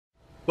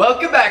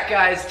Welcome back,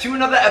 guys, to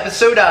another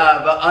episode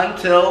of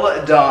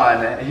Until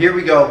Dawn. Here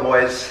we go,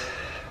 boys.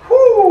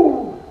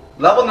 Woo!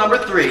 Level number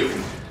 3.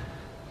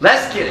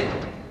 Let's get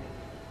it.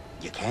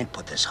 You can't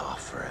put this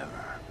off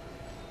forever.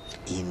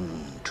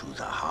 Into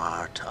the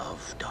heart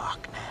of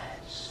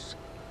darkness.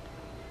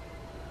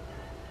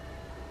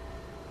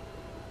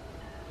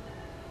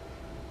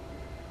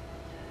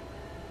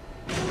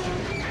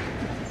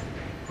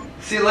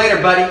 See you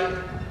later, buddy.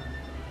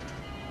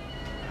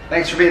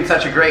 Thanks for being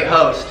such a great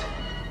host.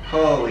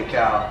 Holy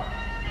cow.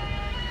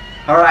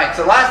 Alright,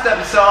 so last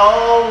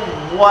episode,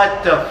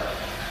 what the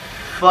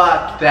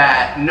fuck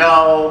that?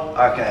 No.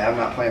 Okay, I'm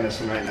not playing this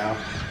one right now.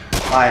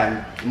 I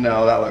am.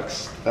 No, that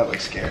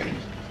looks scary.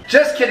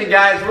 Just kidding,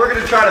 guys. We're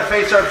gonna try to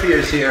face our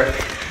fears here.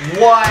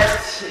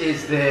 What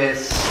is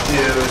this,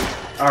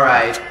 dude?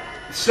 Alright.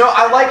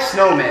 I like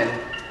snowmen.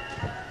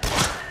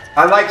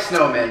 I like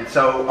snowmen,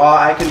 so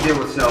I can deal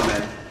with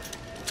snowmen.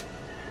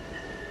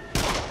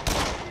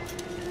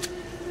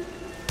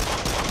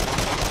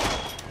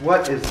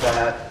 What is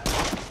that?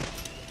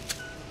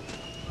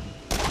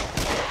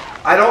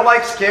 I don't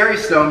like scary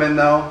snowmen,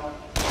 though.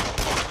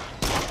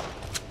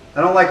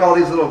 I don't like all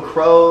these little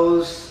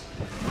crows.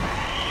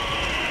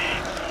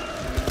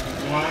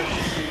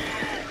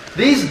 What?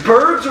 These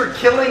birds are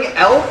killing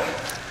elk?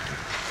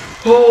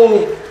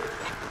 Oh.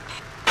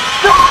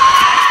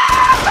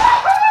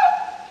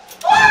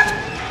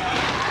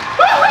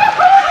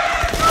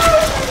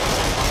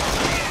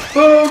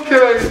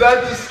 Okay,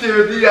 that just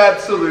scared the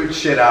absolute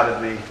shit out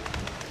of me.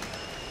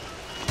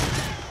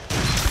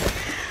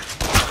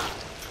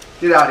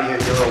 Get out of here,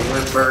 you little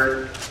limp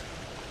bird.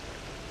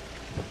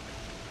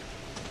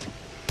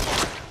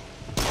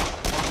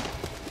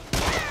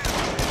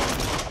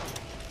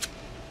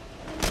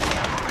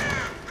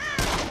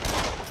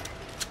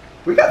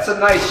 We got some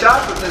nice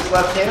shots with this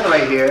left hand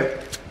right here.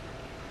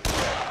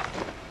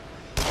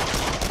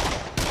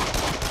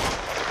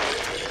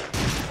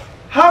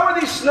 How are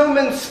these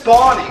snowmen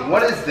spawning?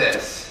 What is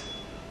this?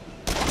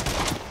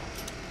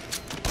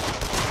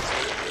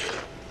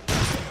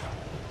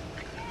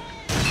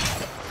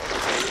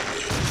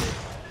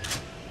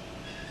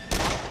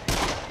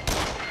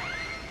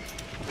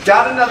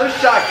 Got another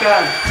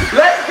shotgun.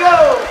 Let's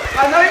go!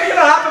 I know you're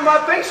gonna hop in my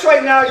face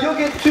right now. You'll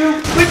get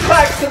 2 quick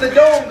clacks to the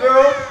dome,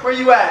 girl. Where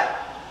you at?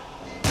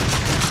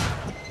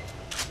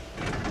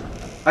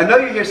 I know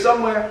you're here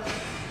somewhere.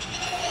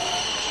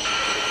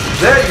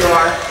 There you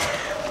are.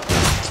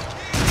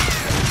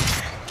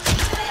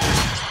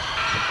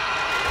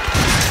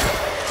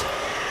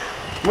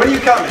 When are you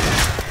coming?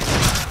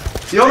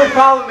 The only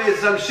problem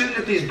is I'm shooting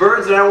at these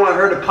birds and I don't want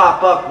her to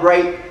pop up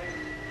right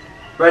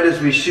as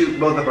we shoot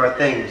both of our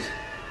things.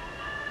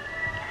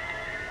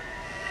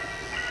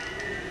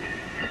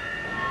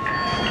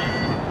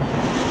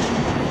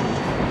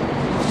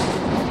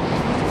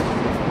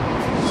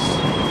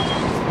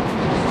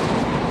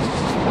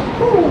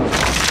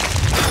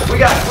 We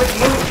got quick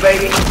moves,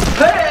 baby.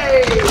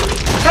 Hey!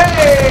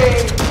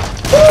 Hey!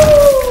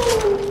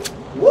 Woo!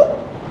 Woo!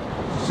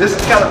 This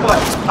is kind of fun.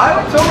 I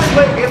would totally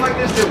play a game like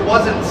this that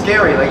wasn't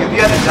scary. Like if you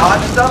had to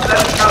dodge stuff,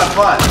 that was kind of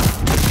fun.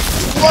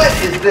 What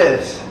is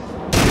this?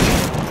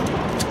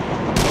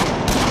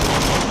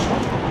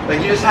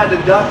 Like you just had to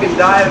duck and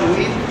dive and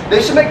weave.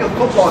 They should make a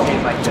football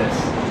game like this.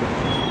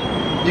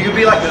 You could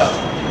be like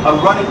a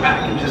running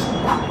back and just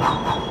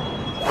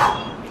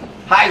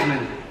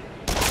Heisman.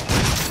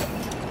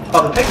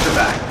 Oh, the pigs are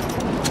back.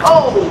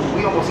 Oh,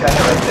 we almost got hit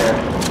right there.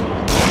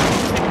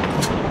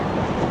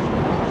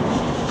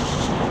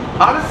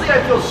 Honestly,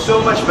 I feel so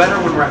much better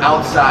when we're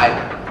outside.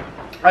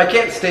 I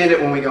can't stand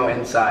it when we go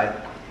inside.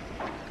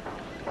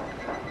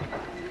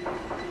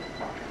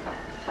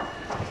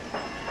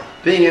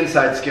 Being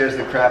inside scares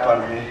the crap out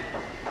of me.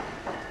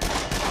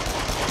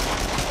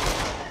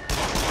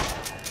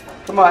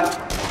 Come on.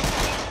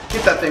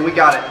 Get that thing. We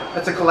got it.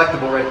 That's a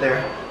collectible right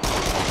there.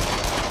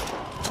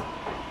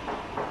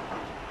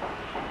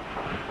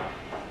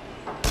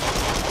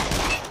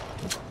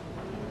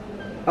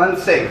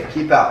 Unsafe.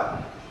 Keep out.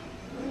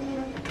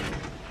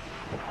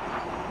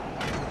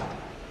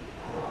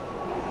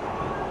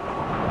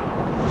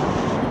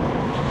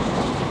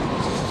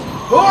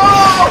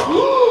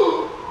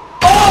 Oh!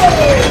 Oh!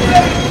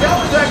 That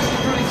was actually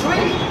pretty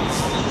sweet.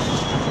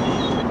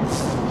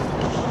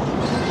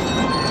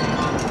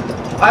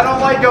 I don't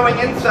like going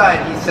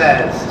inside, he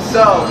says.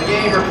 So, the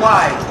game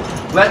replies,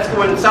 let's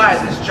go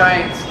inside this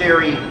giant,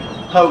 scary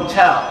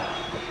hotel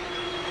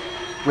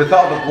with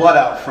all the blood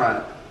out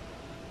front.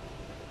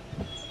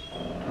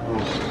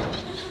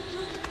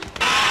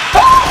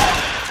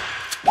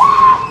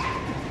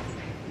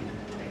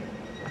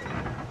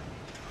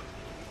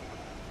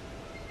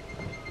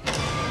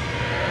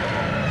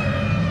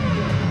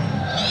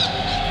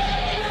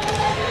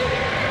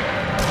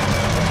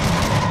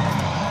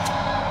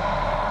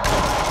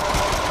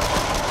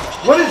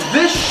 What is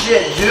this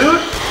shit,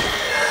 dude?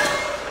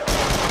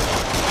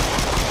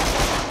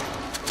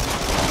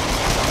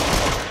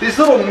 These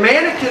little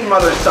mannequin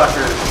mother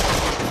suckers.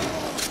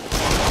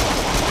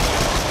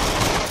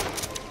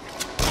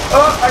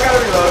 Oh, I gotta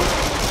reload.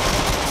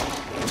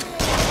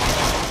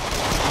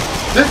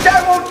 This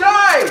guy won't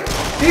die!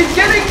 He's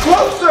getting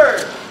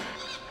closer!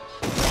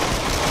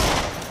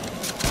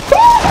 Woo!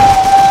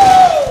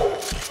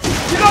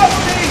 Get off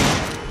me!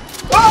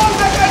 Oh,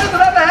 that guy doesn't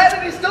have a head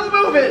and he's still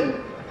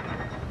moving!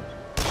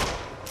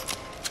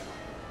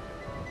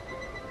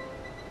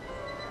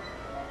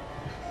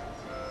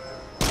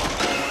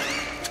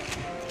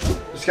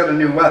 Just got a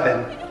new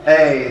weapon.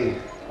 Hey.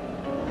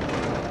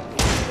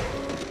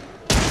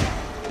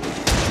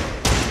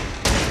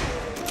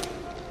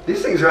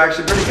 These things are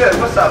actually pretty good.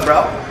 What's up,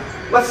 bro?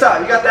 What's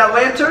up? You got that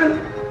lantern?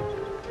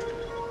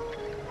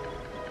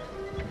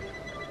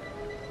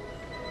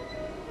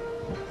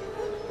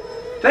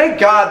 Thank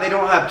God they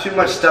don't have too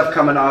much stuff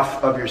coming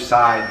off of your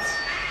sides.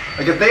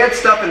 Like if they had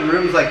stuff in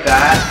rooms like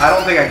that, I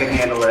don't think I could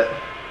handle it.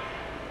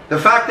 The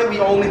fact that we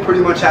only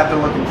pretty much have to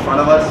look in front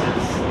of us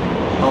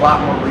is a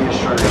lot more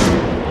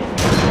reassuring.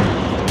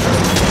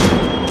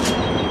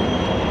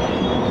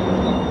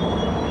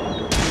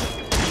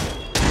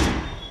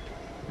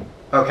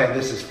 Okay,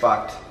 this is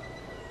fucked.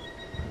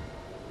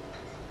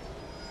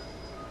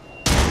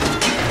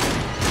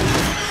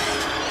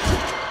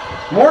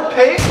 More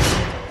pigs?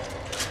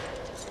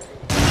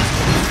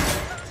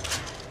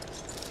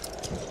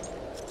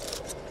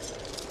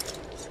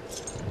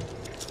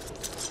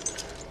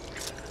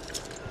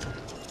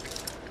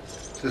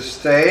 Just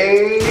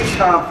stay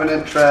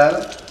confident,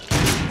 Trev.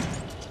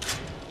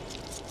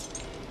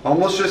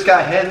 Almost just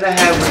got hit in the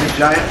head with a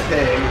giant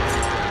pig.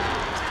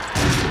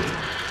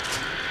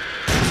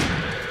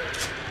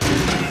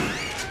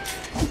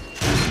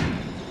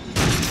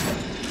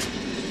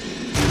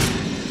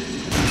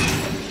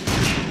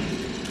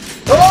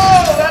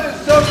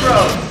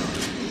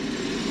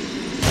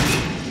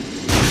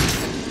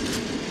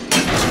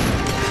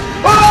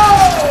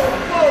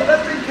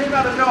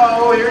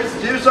 Oh,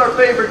 here's our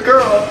favorite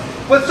girl.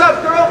 What's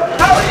up, girl?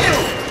 How are you?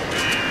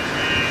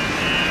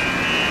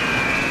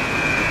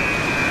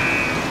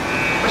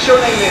 What's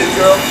your name is,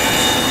 girl?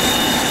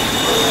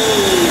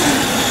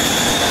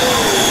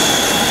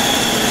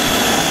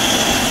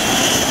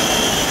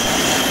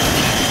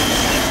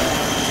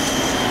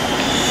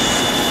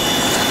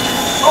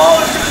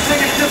 Oh, it's gonna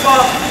take a tip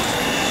off.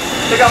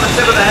 Take off the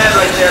tip of the head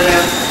right there,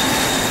 man.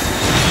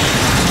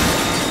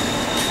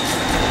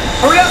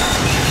 Hurry up!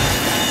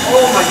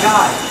 Oh my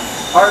God.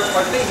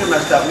 Our things are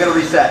messed up. We gotta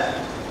reset.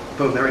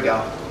 Boom, there we go.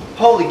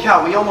 Holy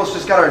cow, we almost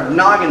just got our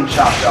noggin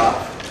chopped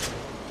off.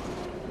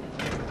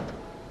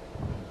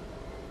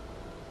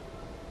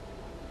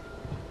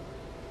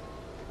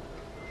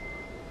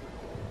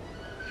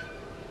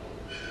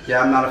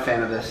 Yeah, I'm not a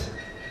fan of this.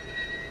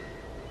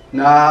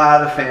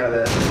 Not a fan of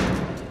this.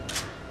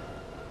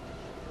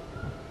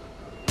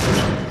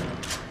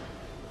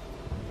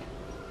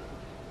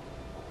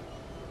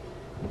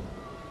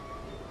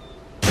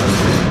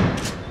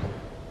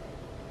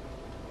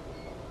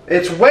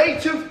 It's way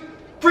too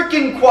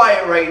freaking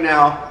quiet right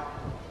now.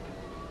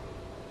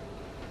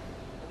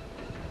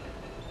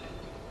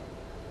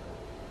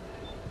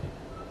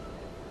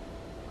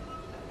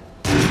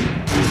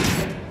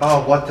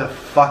 Oh, what the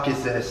fuck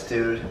is this,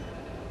 dude?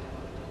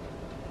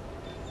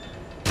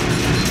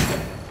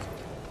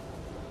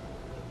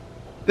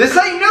 This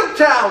ain't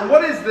Nuketown!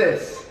 What is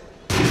this?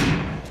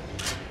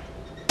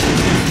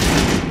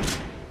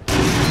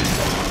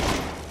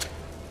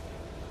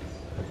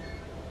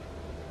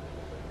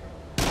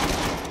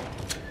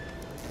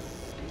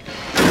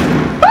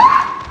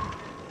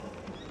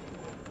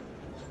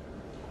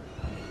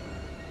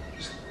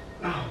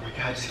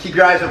 Just keep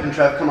your eyes open,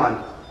 Trev. Come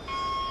on.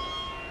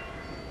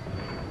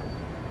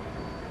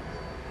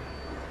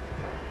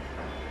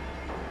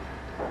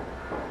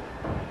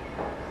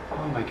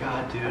 Oh my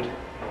God, dude.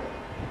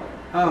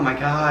 Oh my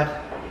God.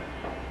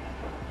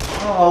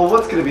 Oh,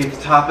 what's gonna be at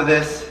the top of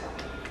this?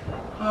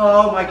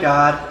 Oh my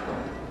God.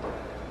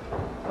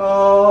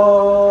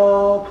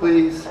 Oh,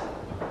 please.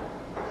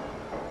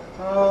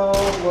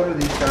 Oh, what are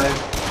these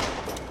guys?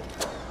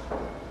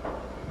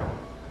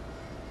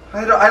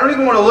 I don't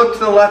even want to look to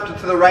the left or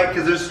to the right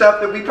because there's stuff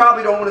that we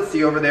probably don't want to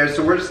see over there,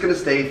 so we're just going to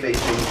stay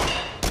facing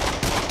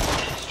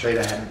straight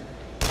ahead.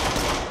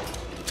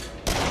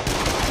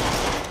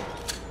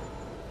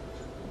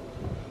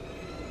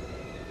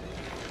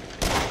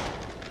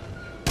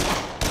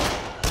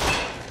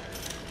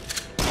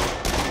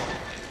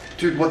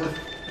 Dude, what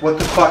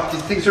the fuck?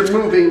 These things are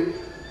moving.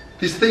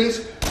 These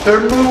things,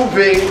 they're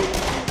moving.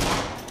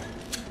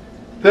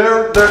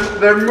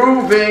 They're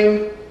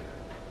moving.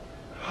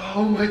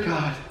 Oh my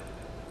God.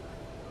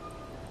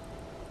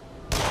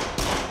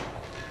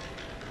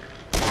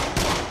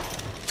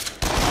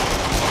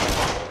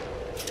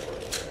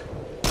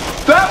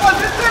 That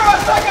wasn't there a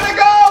second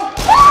ago!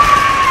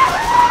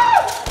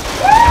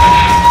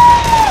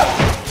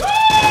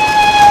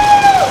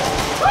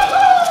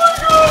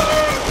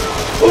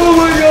 Oh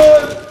my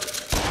God!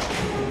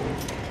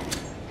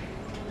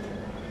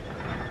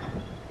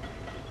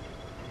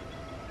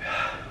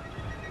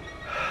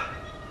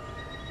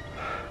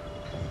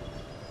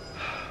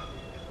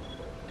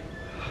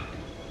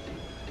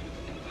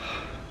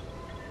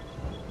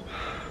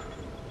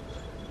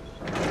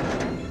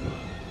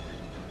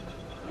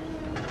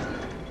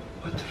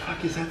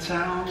 fuck is that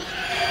sound?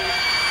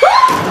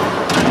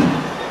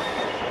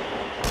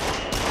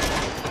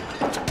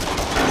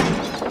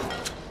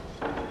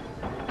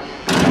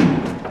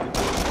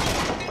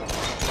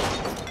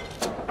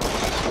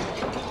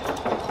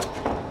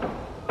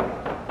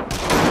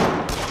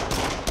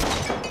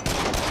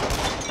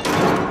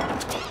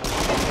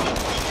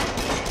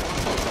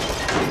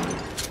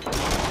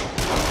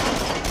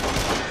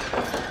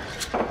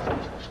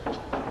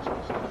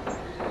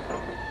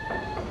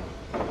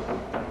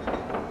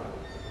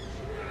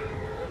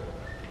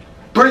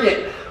 Bring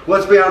it!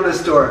 What's beyond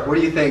this door? What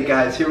do you think,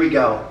 guys? Here we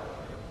go.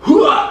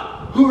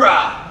 Hoorah!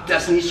 Hoorah!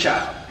 Destiny's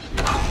Child.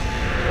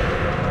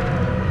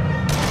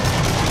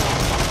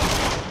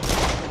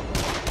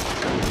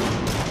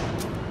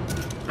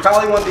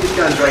 Probably one of these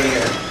guns right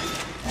here.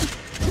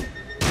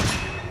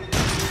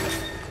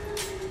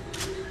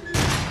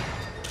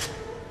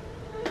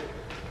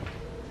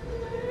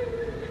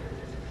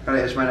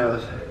 Gotta itch my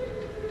nose.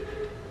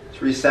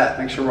 Let's reset,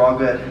 make sure we're all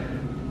good.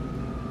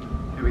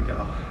 Here we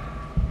go.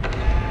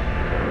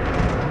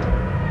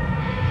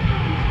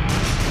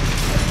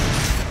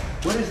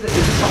 What is this?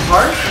 Is this a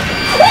heart?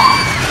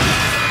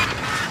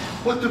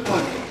 What the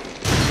fuck?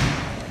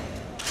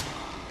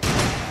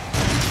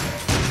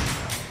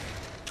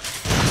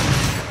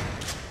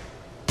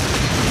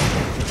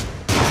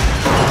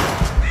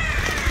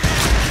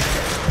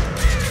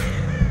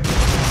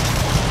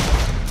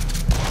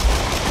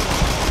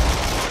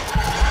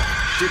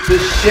 Shoot the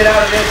shit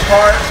out of this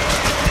heart.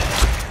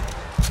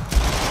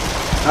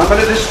 I'm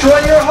gonna destroy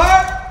your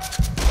heart.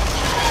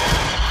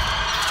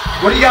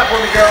 What do you got for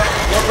me, girl?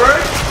 More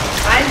birds?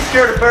 I ain't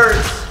scared of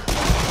birds.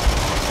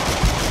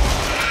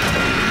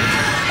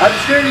 I'm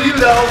scared of you,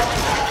 though.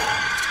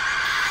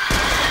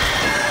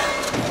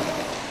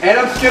 And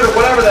I'm scared of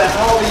whatever the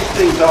hell these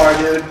things are,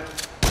 dude.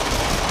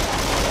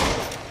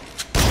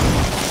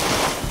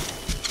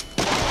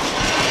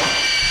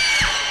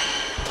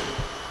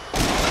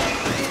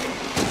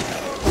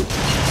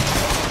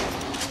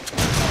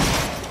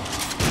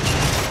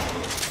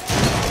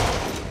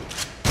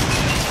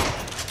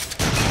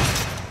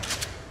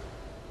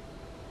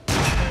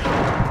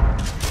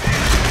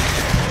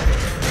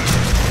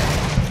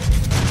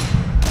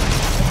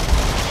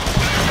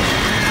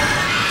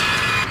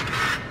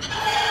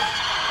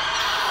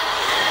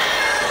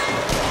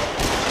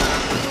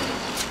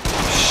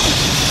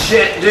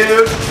 Shit,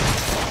 dude.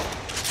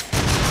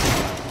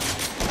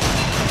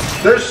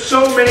 There's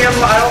so many of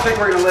them. I don't think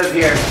we're gonna live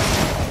here.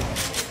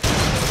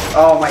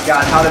 Oh my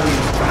god, how did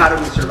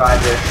we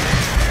survive this?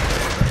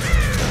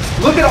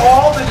 Look at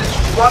all the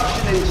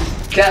destruction and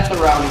just death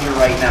around here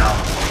right now.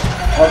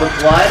 All the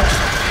blood.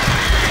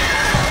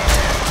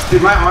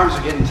 Dude, my arms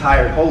are getting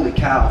tired. Holy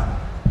cow.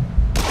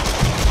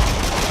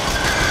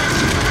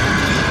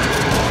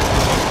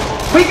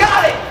 We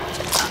got it!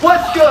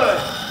 What's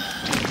good?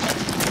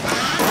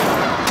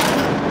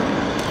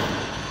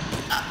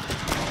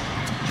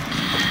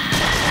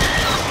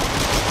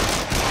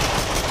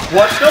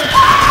 What the?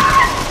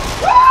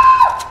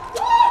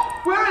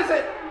 Where is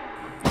it?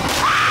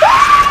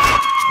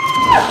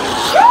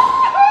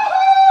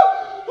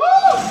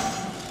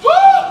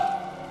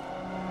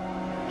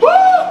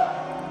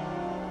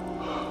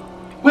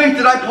 Wait,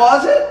 did I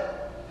pause it?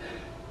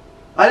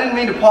 I didn't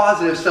mean to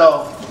pause it,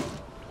 so.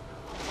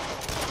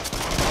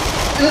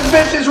 This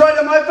bitch is right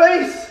on my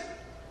face.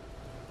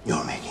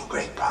 You're making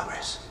great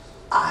progress.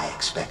 I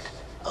expect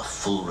a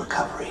full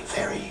recovery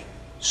very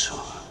soon.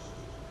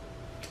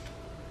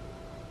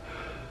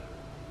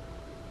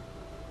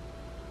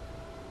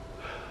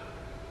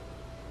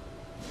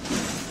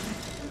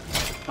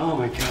 Oh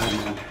my god,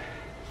 man.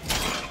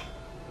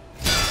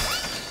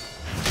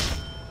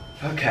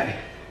 Okay.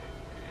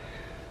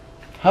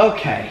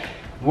 Okay.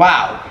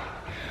 Wow.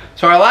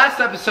 So our last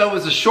episode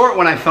was a short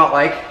one, I felt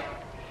like.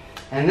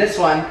 And this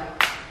one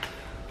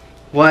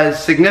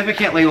was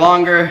significantly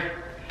longer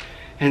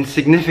and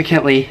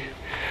significantly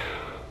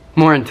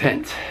more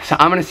intense. So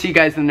I'm gonna see you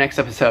guys in the next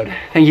episode.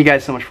 Thank you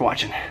guys so much for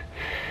watching.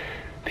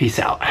 Peace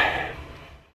out.